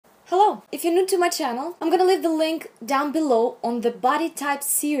Hello! If you're new to my channel, I'm gonna leave the link down below on the body type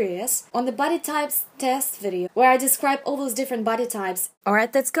series, on the body types test video, where I describe all those different body types.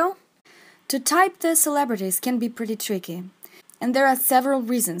 Alright, let's go! To type the celebrities can be pretty tricky, and there are several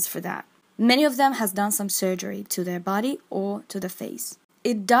reasons for that. Many of them has done some surgery to their body or to the face.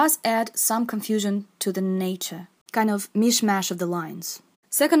 It does add some confusion to the nature, kind of mishmash of the lines.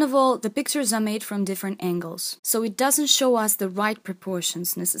 Second of all, the pictures are made from different angles, so it doesn't show us the right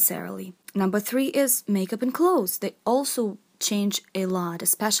proportions necessarily. Number 3 is makeup and clothes. They also change a lot,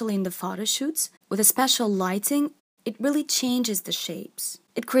 especially in the photo shoots. With a special lighting, it really changes the shapes.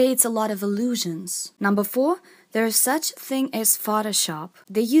 It creates a lot of illusions. Number 4, there is such thing as Photoshop.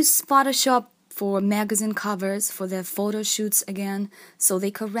 They use Photoshop for magazine covers, for their photo shoots again, so they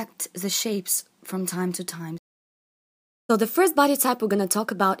correct the shapes from time to time. So the first body type we're going to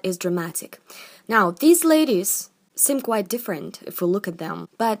talk about is dramatic. Now, these ladies seem quite different if we look at them,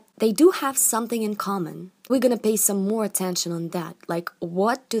 but they do have something in common. We're going to pay some more attention on that, like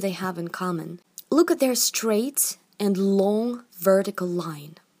what do they have in common? Look at their straight and long vertical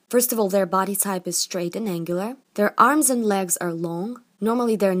line. First of all, their body type is straight and angular. Their arms and legs are long.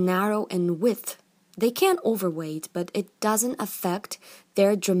 Normally they're narrow in width. They can overweight, but it doesn't affect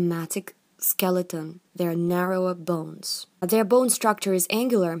their dramatic skeleton, their narrower bones. Their bone structure is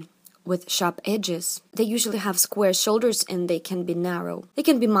angular with sharp edges. They usually have square shoulders and they can be narrow. They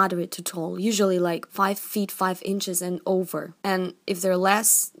can be moderate to tall, usually like 5 feet 5 inches and over. And if they're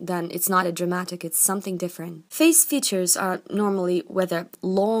less, then it's not a dramatic, it's something different. Face features are normally whether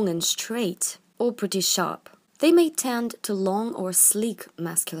long and straight or pretty sharp. They may tend to long or sleek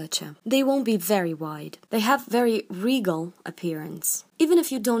musculature. They won't be very wide. They have very regal appearance. Even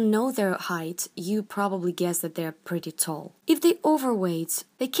if you don't know their height, you probably guess that they're pretty tall. If they overweight,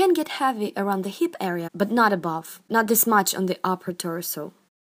 they can get heavy around the hip area, but not above. Not this much on the upper torso.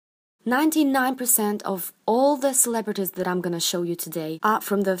 99% of all the celebrities that I'm gonna show you today are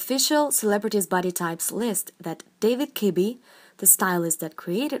from the official celebrities body types list that David Kibbe, the stylist that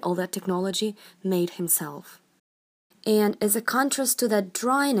created all that technology, made himself. And as a contrast to that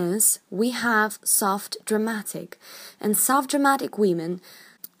dryness, we have soft dramatic. And soft dramatic women,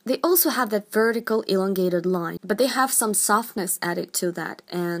 they also have that vertical elongated line, but they have some softness added to that,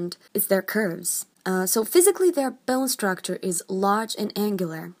 and it's their curves. So physically their bone structure is large and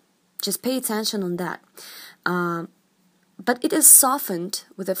angular. Just pay attention on that. But it is softened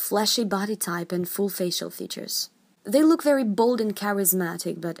with a fleshy body type and full facial features. They look very bold and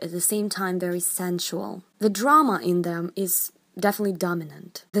charismatic, but at the same time very sensual. The drama in them is definitely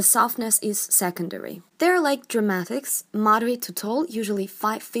dominant. The softness is secondary. They're like dramatics, moderate to tall, usually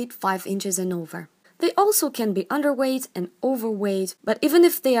 5 feet 5 inches and over. They also can be underweight and overweight, but even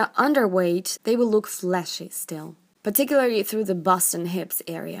if they are underweight, they will look fleshy still, particularly through the bust and hips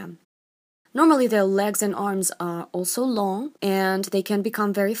area. Normally their legs and arms are also long, and they can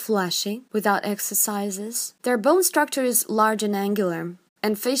become very fleshy without exercises. Their bone structure is large and angular,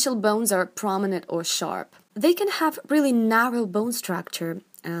 and facial bones are prominent or sharp. They can have really narrow bone structure,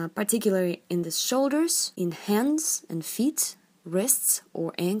 particularly in the shoulders, in hands and feet, wrists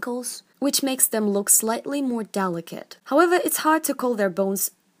or ankles, which makes them look slightly more delicate. However, it's hard to call their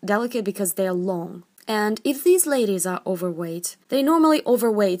bones delicate because they are long. And if these ladies are overweight, they normally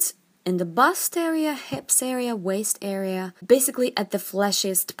overweight in the bust area, hips area, waist area, basically at the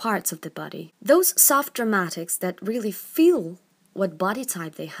fleshiest parts of the body. Those soft dramatics that really feel what body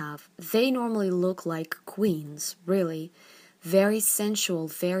type they have, they normally look like queens, really. Very sensual,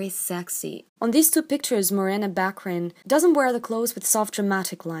 very sexy. On these two pictures, Morena Baccarin doesn't wear the clothes with soft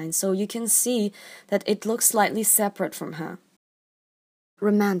dramatic lines, so you can see that it looks slightly separate from her.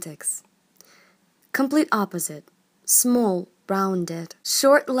 Romantics. Complete opposite. Small, rounded,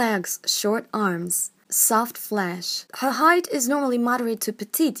 short legs, short arms, soft flesh. Her height is normally moderate to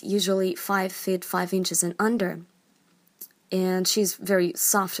petite, usually 5 feet 5 inches and under. And she's very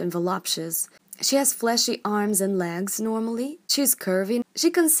soft and voluptuous. She has fleshy arms and legs normally. She's curvy.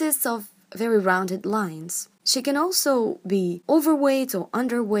 She consists of very rounded lines. She can also be overweight or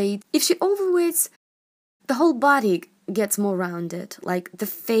underweight. If she overweights, the whole body gets more rounded, like the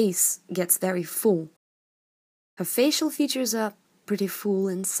face gets very full. Her facial features are pretty full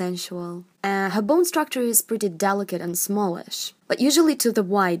and sensual. Her bone structure is pretty delicate and smallish, but usually to the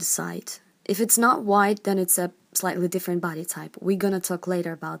wide side. If it's not wide, then it's a slightly different body type. We're gonna talk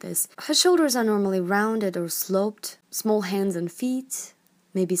later about this. Her shoulders are normally rounded or sloped, small hands and feet,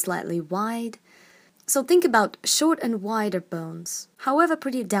 maybe slightly wide. So think about short and wider bones, however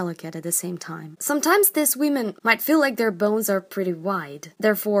pretty delicate at the same time. Sometimes these women might feel like their bones are pretty wide,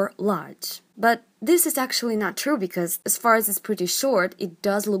 therefore large. But this is actually not true because as far as it's pretty short, it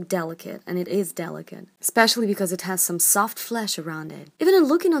does look delicate, and it is delicate. Especially because it has some soft flesh around it. Even in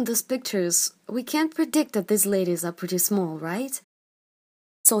looking on those pictures, we can't predict that these ladies are pretty small, right?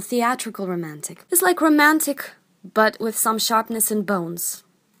 So theatrical romantic. It's like romantic, but with some sharpness in bones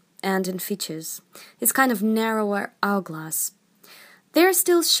and in features. It's kind of narrower hourglass. They're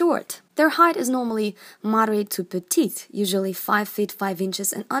still short. Their height is normally moderate to petite, usually 5 feet 5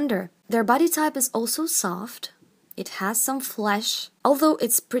 inches and under. Their body type is also soft. It has some flesh, although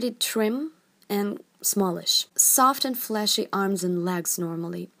it's pretty trim and smallish. Soft and fleshy arms and legs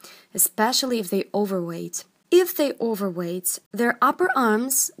normally, especially if they overweight. If they overweight, their upper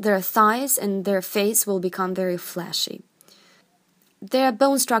arms, their thighs, and their face will become very fleshy. Their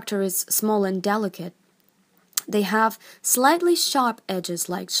bone structure is small and delicate. They have slightly sharp edges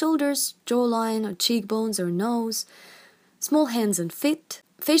like shoulders, jawline, or cheekbones or nose, small hands and feet.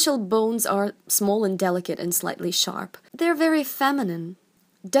 Facial bones are small and delicate and slightly sharp. They're very feminine,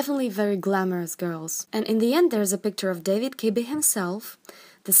 definitely very glamorous girls. And in the end, there's a picture of David Kibbe himself,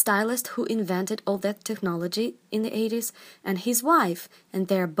 the stylist who invented all that technology in the 80s, and his wife, and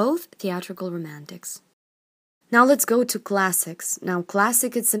they're both theatrical romantics. Now let's go to classics. Now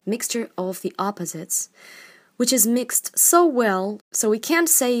classic is a mixture of the opposites, which is mixed so well, so we can't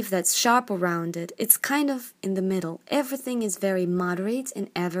say if that's sharp or rounded. It's kind of in the middle. Everything is very moderate and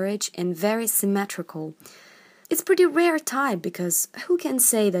average and very symmetrical. It's pretty rare type because who can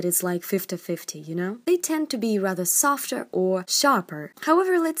say that it's like 50-50, you know? They tend to be rather softer or sharper.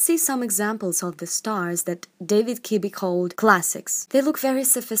 However, let's see some examples of the stars that David Kibbe called classics. They look very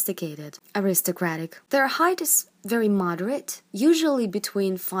sophisticated, aristocratic. Their height is very moderate, usually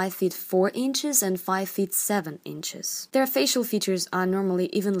between 5 feet 4 inches and 5 feet 7 inches. Their facial features are normally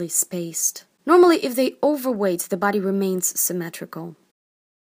evenly spaced. Normally, if they overweight, the body remains symmetrical.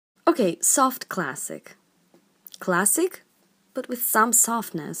 Okay, soft classic. Classic, but with some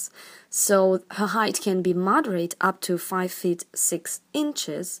softness, so her height can be moderate up to 5 feet 6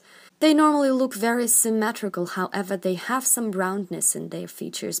 inches. They normally look very symmetrical, however they have some roundness in their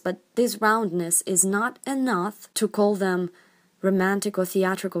features, but this roundness is not enough to call them romantic or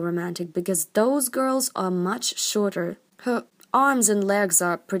theatrical romantic because those girls are much shorter. Her arms and legs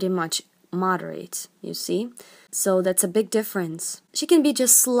are pretty much moderate, you see? So that's a big difference. She can be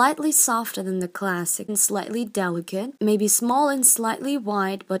just slightly softer than the classic and slightly delicate, maybe small and slightly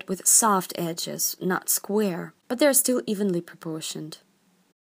wide but with soft edges, not square, but they're still evenly proportioned.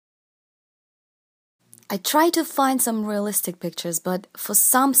 I try to find some realistic pictures, but for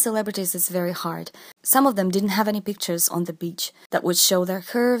some celebrities it's very hard. Some of them didn't have any pictures on the beach that would show their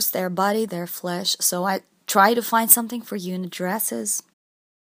curves, their body, their flesh, so I try to find something for you in the dresses.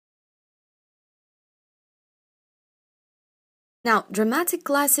 Now, dramatic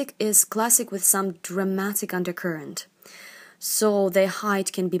classic is classic with some dramatic undercurrent. So their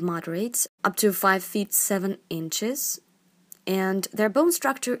height can be moderate, up to 5 feet 7 inches, and their bone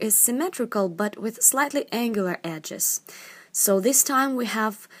structure is symmetrical but with slightly angular edges. So this time we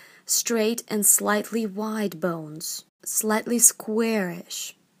have straight and slightly wide bones, slightly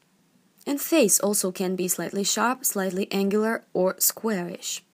squarish. And face also can be slightly sharp, slightly angular, or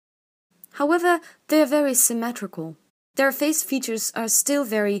squarish. However, they are very symmetrical. Their face features are still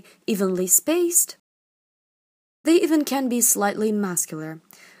very evenly spaced. They even can be slightly muscular,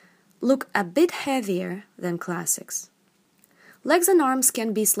 look a bit heavier than classics. Legs and arms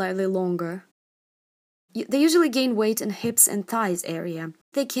can be slightly longer. They usually gain weight in hips and thighs area.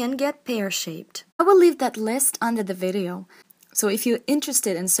 They can get pear-shaped. I will leave that list under the video. So if you're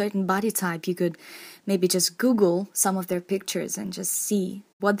interested in certain body type, you could maybe just Google some of their pictures and just see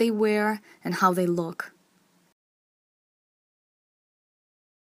what they wear and how they look.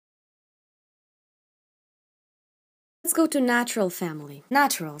 Let's go to natural family.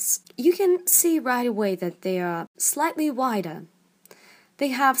 Naturals. You can see right away that they are slightly wider. They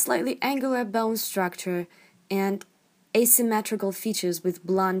have slightly angular bone structure and asymmetrical features with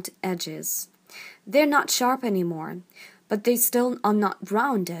blunt edges. They're not sharp anymore, but they still are not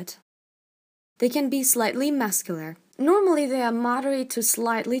rounded. They can be slightly muscular. Normally they are moderate to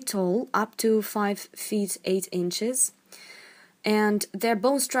slightly tall, up to 5 feet 8 inches. And their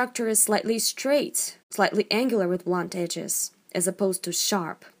bone structure is slightly straight, slightly angular with blunt edges, as opposed to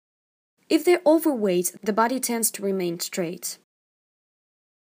sharp. If they're overweight, the body tends to remain straight.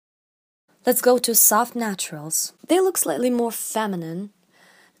 Let's go to soft naturals. They look slightly more feminine.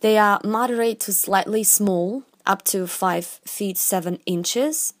 They are moderate to slightly small, up to 5 feet 7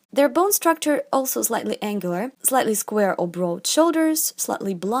 inches. Their bone structure also slightly angular, slightly square or broad shoulders,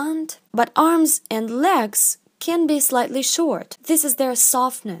 slightly blunt, but arms and legs can be slightly short. This is their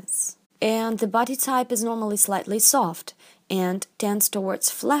softness. And the body type is normally slightly soft and tends towards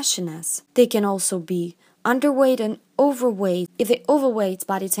fleshiness. They can also be underweight and overweight. If the overweight,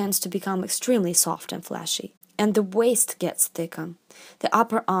 body tends to become extremely soft and fleshy, and the waist gets thicker. The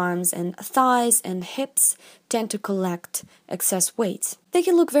upper arms and thighs and hips tend to collect excess weight. They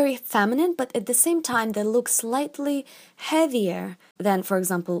can look very feminine, but at the same time they look slightly heavier than, for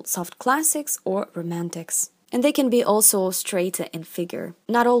example, soft classics or romantics. And they can be also straighter in figure.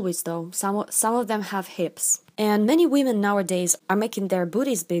 Not always though, some of them have hips. And many women nowadays are making their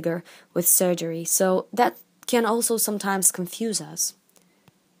booties bigger with surgery, so that can also sometimes confuse us.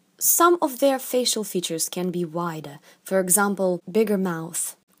 Some of their facial features can be wider, for example, bigger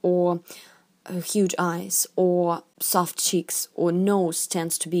mouth, or huge eyes, or soft cheeks, or nose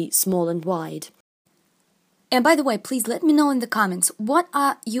tends to be small and wide. And by the way, please let me know in the comments, what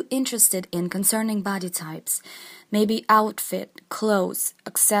are you interested in concerning body types? Maybe outfit, clothes,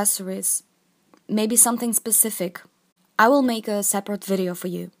 accessories, maybe something specific. I will make a separate video for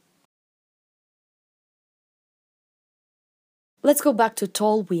you. Let's go back to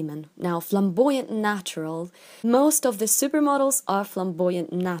tall women. Now, flamboyant natural. Most of the supermodels are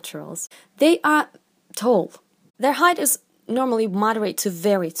flamboyant naturals. They are tall. Their height is normally moderate to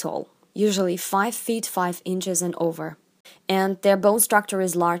very tall, usually 5 feet 5 inches and over. And their bone structure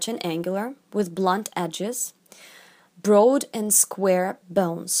is large and angular, with blunt edges, broad and square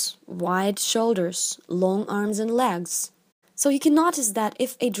bones, wide shoulders, long arms and legs. So you can notice that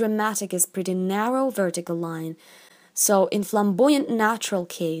if a dramatic is pretty narrow vertical line, so in flamboyant natural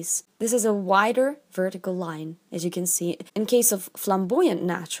case, this is a wider vertical line, as you can see. In case of flamboyant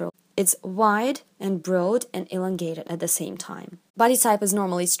natural, it's wide and broad and elongated at the same time. Body type is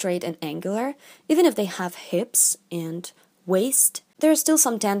normally straight and angular. Even if they have hips and waist, there is still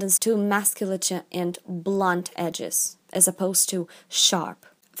some tendency to musculature and blunt edges, as opposed to sharp.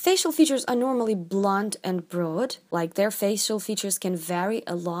 Facial features are normally blunt and broad. Like, their facial features can vary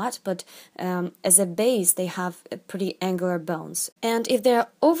a lot, but as a base, they have pretty angular bones. And if they're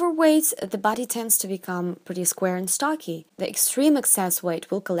overweight, the body tends to become pretty square and stocky. The extreme excess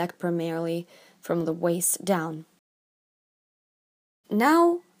weight will collect primarily from the waist down.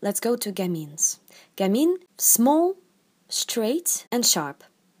 Now, let's go to gamines. Gamine, small, straight, and sharp.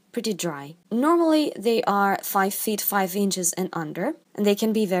 Pretty dry. Normally, they are 5 feet 5 inches and under, and they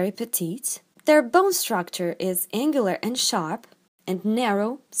can be very petite. Their bone structure is angular and sharp, and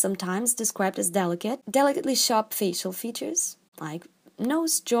narrow, sometimes described as delicate. Delicately sharp facial features, like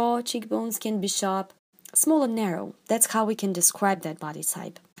nose, jaw, cheekbones can be sharp. Small and narrow, that's how we can describe that body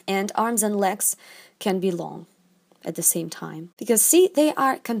type. And arms and legs can be long at the same time. Because see, they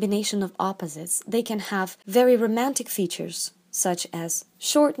are a combination of opposites. They can have very romantic features, such as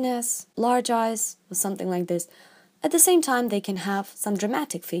shortness, large eyes, or something like this. At the same time, they can have some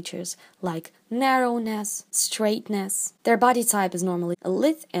dramatic features like narrowness, straightness. Their body type is normally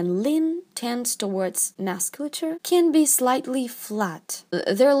lithe and lean, tends towards musculature, can be slightly flat.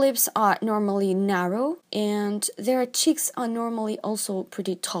 Their lips are normally narrow, and their cheeks are normally also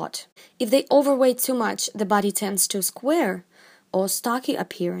pretty taut. If they overweight too much, the body tends to square or stocky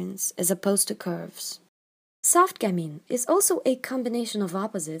appearance as opposed to curves. Soft gamine is also a combination of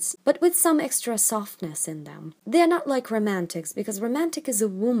opposites, but with some extra softness in them. They are not like romantics, because romantic is a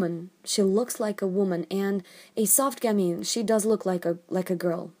woman. She looks like a woman, and a soft gamine, she does look like a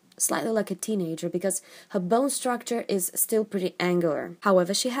girl, slightly like a teenager, because her bone structure is still pretty angular.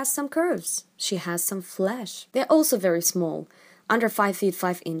 However, she has some curves. She has some flesh. They're also very small, under 5 feet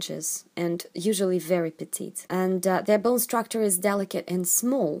 5 inches, and usually very petite. And their bone structure is delicate and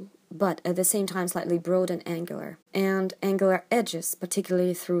small, but at the same time slightly broad and angular edges,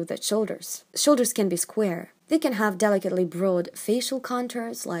 particularly through the shoulders. Shoulders can be square. They can have delicately broad facial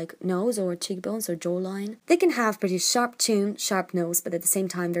contours like nose or cheekbones or jawline. They can have pretty sharp chin, sharp nose, but at the same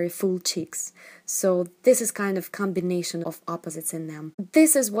time very full cheeks. So this is kind of combination of opposites in them.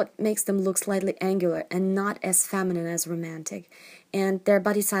 This is what makes them look slightly angular and not as feminine as romantic. And their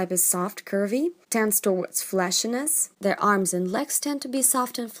body type is soft, curvy, tends towards fleshiness. Their arms and legs tend to be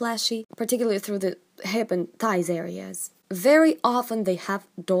soft and fleshy, particularly through the hip and thighs areas. Very often they have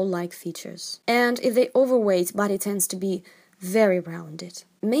doll-like features. And if they overweight, body tends to be very rounded.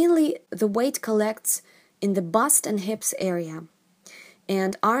 Mainly the weight collects in the bust and hips area.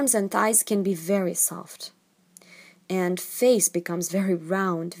 And arms and thighs can be very soft. And face becomes very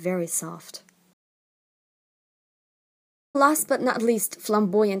round, very soft. Last but not least,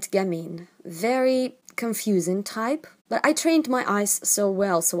 flamboyant gamine. Very confusing type, but I trained my eyes so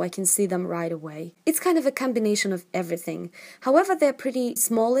well so I can see them right away. It's kind of a combination of everything. However, they're pretty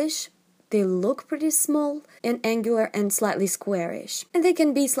smallish. They look pretty small and angular and slightly squarish. And they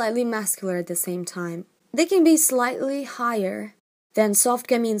can be slightly muscular at the same time. They can be slightly higher than soft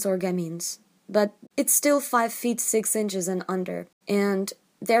gamines or gamines, but it's still 5 feet 6 inches and under. And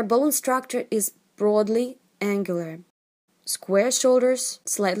their bone structure is broadly angular. Square shoulders,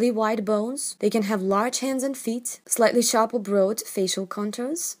 slightly wide bones. They can have large hands and feet, slightly sharp or broad facial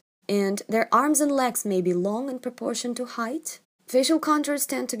contours, and their arms and legs may be long in proportion to height. Facial contours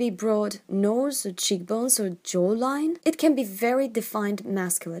tend to be broad nose or cheekbones or jawline. It can be very defined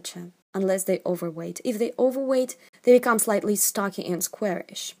musculature, unless they overweight. If they overweight, they become slightly stocky and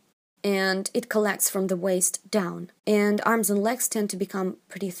squarish. And it collects from the waist down. And arms and legs tend to become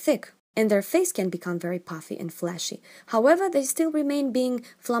pretty thick. And their face can become very puffy and flashy. However, they still remain being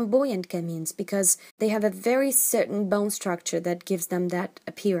flamboyant gamines because they have a very certain bone structure that gives them that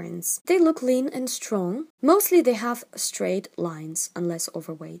appearance. They look lean and strong. Mostly they have straight lines, unless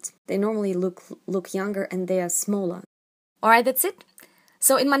overweight. They normally look younger and they are smaller. Alright, that's it.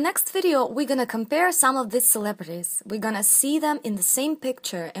 So in my next video, we're gonna compare some of these celebrities. We're gonna see them in the same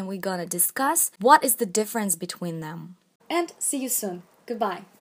picture and we're gonna discuss what is the difference between them. And see you soon. Goodbye.